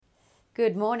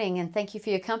Good morning and thank you for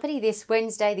your company. This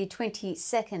Wednesday, the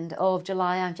 22nd of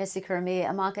July, I'm Jessica Amir,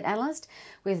 a market analyst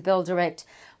with Bell Direct.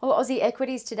 Well, Aussie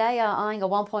equities today are eyeing a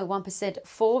 1.1%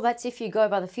 fall. That's if you go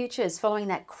by the futures, following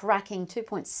that cracking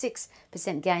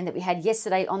 2.6% gain that we had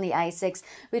yesterday on the ASX,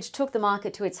 which took the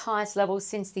market to its highest level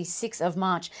since the 6th of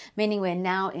March, meaning we're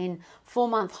now in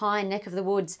 4-month high neck of the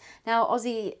woods. Now,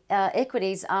 Aussie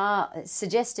equities are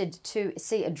suggested to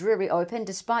see a dreary open,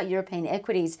 despite European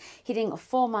equities hitting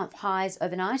 4-month highs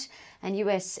overnight, and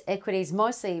US equities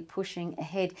mostly pushing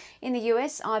ahead. In the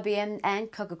US, IBM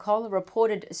and Coca-Cola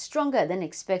reported stronger than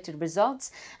expected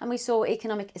results, and we saw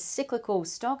economic cyclical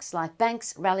stocks like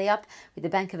banks rally up, with the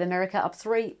Bank of America up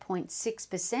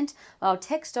 3.6%, while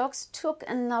tech stocks took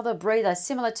another breather,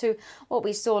 similar to what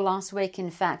we saw last week. In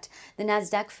fact, the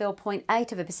Nasdaq fell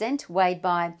 0.8%, weighed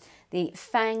by the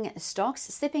FANG stocks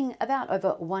slipping about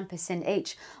over 1%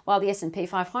 each, while the S&P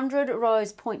 500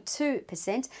 rose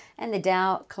 0.2% and the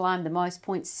Dow climbed the most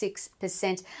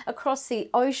 0.6%. Across the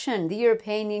ocean, the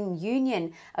European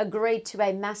Union agreed to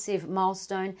a massive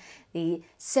milestone, the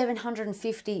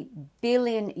 €750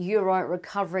 billion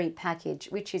recovery package,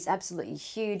 which is absolutely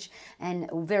huge and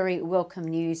very welcome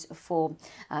news for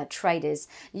traders.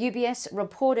 UBS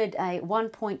reported a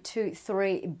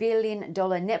 $1.23 billion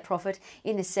net profit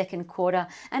in the second quarter,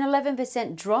 an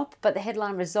 11% drop, but the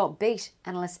headline result beat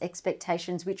analyst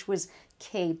expectations, which was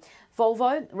key.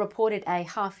 Volvo reported a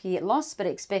half-year loss but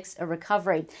expects a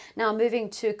recovery. Now moving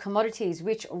to commodities,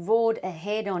 which roared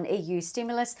ahead on EU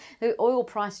stimulus, the oil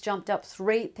price jumped up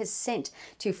 3%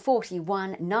 to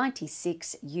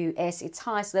 $41.96 US, its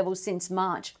highest level since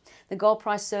March. The gold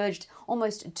price surged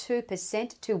almost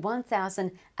 2% to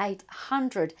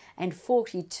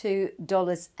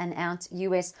 $1,842 an ounce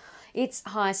US, its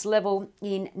highest level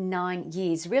in 9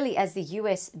 years, really, as the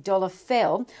US dollar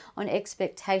fell on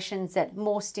expectations that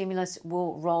more stimulus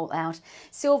will roll out.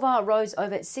 Silver rose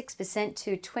over 6%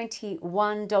 to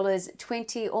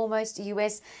 $21.20 almost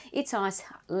US, its highest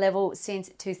level since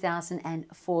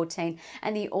 2014.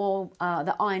 And the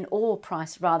iron ore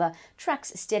price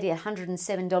tracks steady at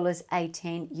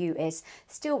 $107.18 US,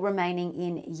 still remaining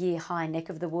in year high neck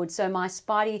of the woods. So my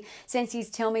spidey senses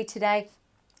tell me today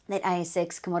that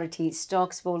ASX commodity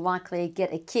stocks will likely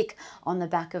get a kick on the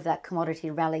back of that commodity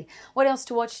rally. What else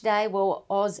to watch today? Well,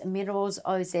 Oz Minerals,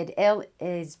 OZL,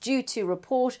 is due to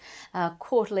report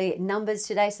quarterly numbers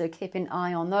today, so keep an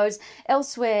eye on those.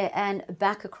 Elsewhere and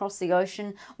back across the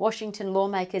ocean, Washington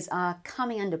lawmakers are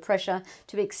coming under pressure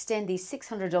to extend the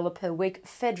 $600 per week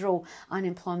federal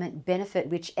unemployment benefit,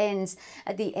 which ends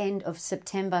at the end of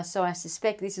September. So I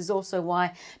suspect this is also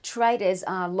why traders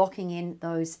are locking in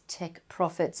those tech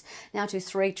profits. Now to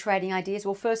 3 trading ideas.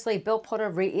 Well, firstly, Bell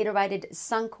Potter reiterated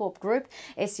Suncorp Group,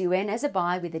 SUN, as a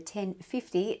buy with a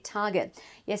 10.50 target.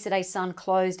 Yesterday, Sun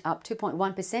closed up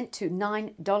 2.1% to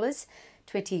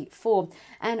 $9.24.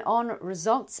 And on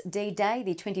results D-Day,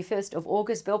 the 21st of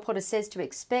August, Bell Potter says to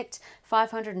expect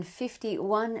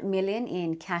 $551 million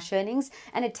in cash earnings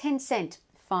and a 10-cent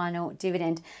final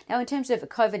dividend. Now, in terms of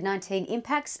COVID-19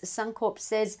 impacts, Suncorp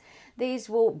says these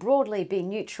will broadly be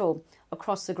neutral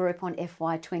across the group on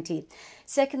FY20.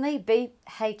 Secondly,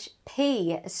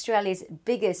 BHP, Australia's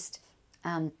biggest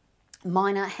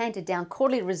miner, handed down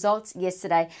quarterly results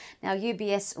yesterday. Now,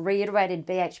 UBS reiterated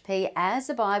BHP as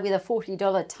a buy with a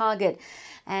 $40 target,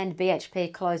 and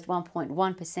BHP closed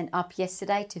 1.1% up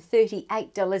yesterday to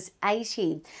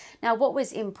 $38.80. Now, what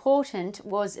was important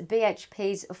was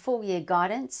BHP's full-year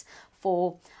guidance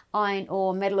for iron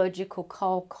ore, metallurgical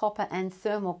coal, copper and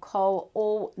thermal coal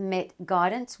all met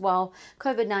guidance, while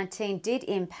COVID-19 did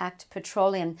impact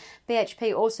petroleum.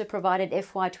 BHP also provided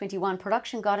FY21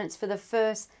 production guidance for the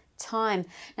first time.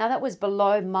 Now, that was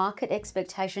below market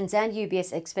expectations and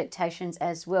UBS expectations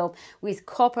as well, with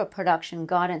copper production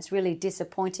guidance really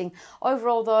disappointing.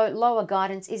 Overall, though, lower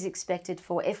guidance is expected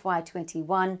for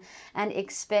FY21 and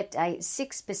expect a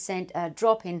 6%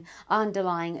 drop in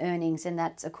underlying earnings, and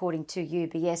that's according to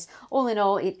UBS. All in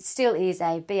all, it still is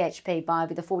a BHP buy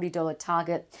with a $40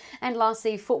 target. And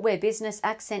lastly, footwear business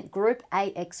Accent Group,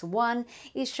 AX1,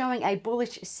 is showing a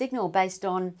bullish signal based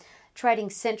on Trading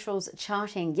Central's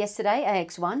charting. Yesterday,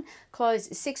 AX1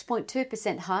 closed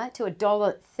 6.2% higher to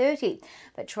 $1.30,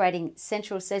 but Trading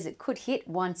Central says it could hit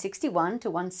 161 to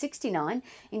 169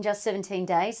 in just 17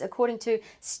 days, according to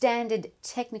standard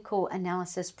technical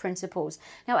analysis principles.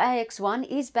 Now, AX1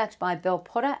 is backed by Bell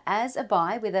Potter as a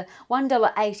buy with a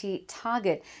 $1.80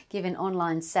 target, given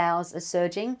online sales are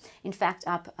surging, in fact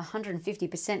up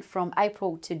 150% from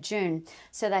April to June.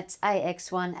 So that's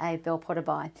AX1, a Bell Potter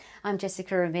buy. I'm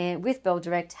Jessica Amir with Bell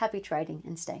Direct. Happy trading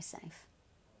and stay safe.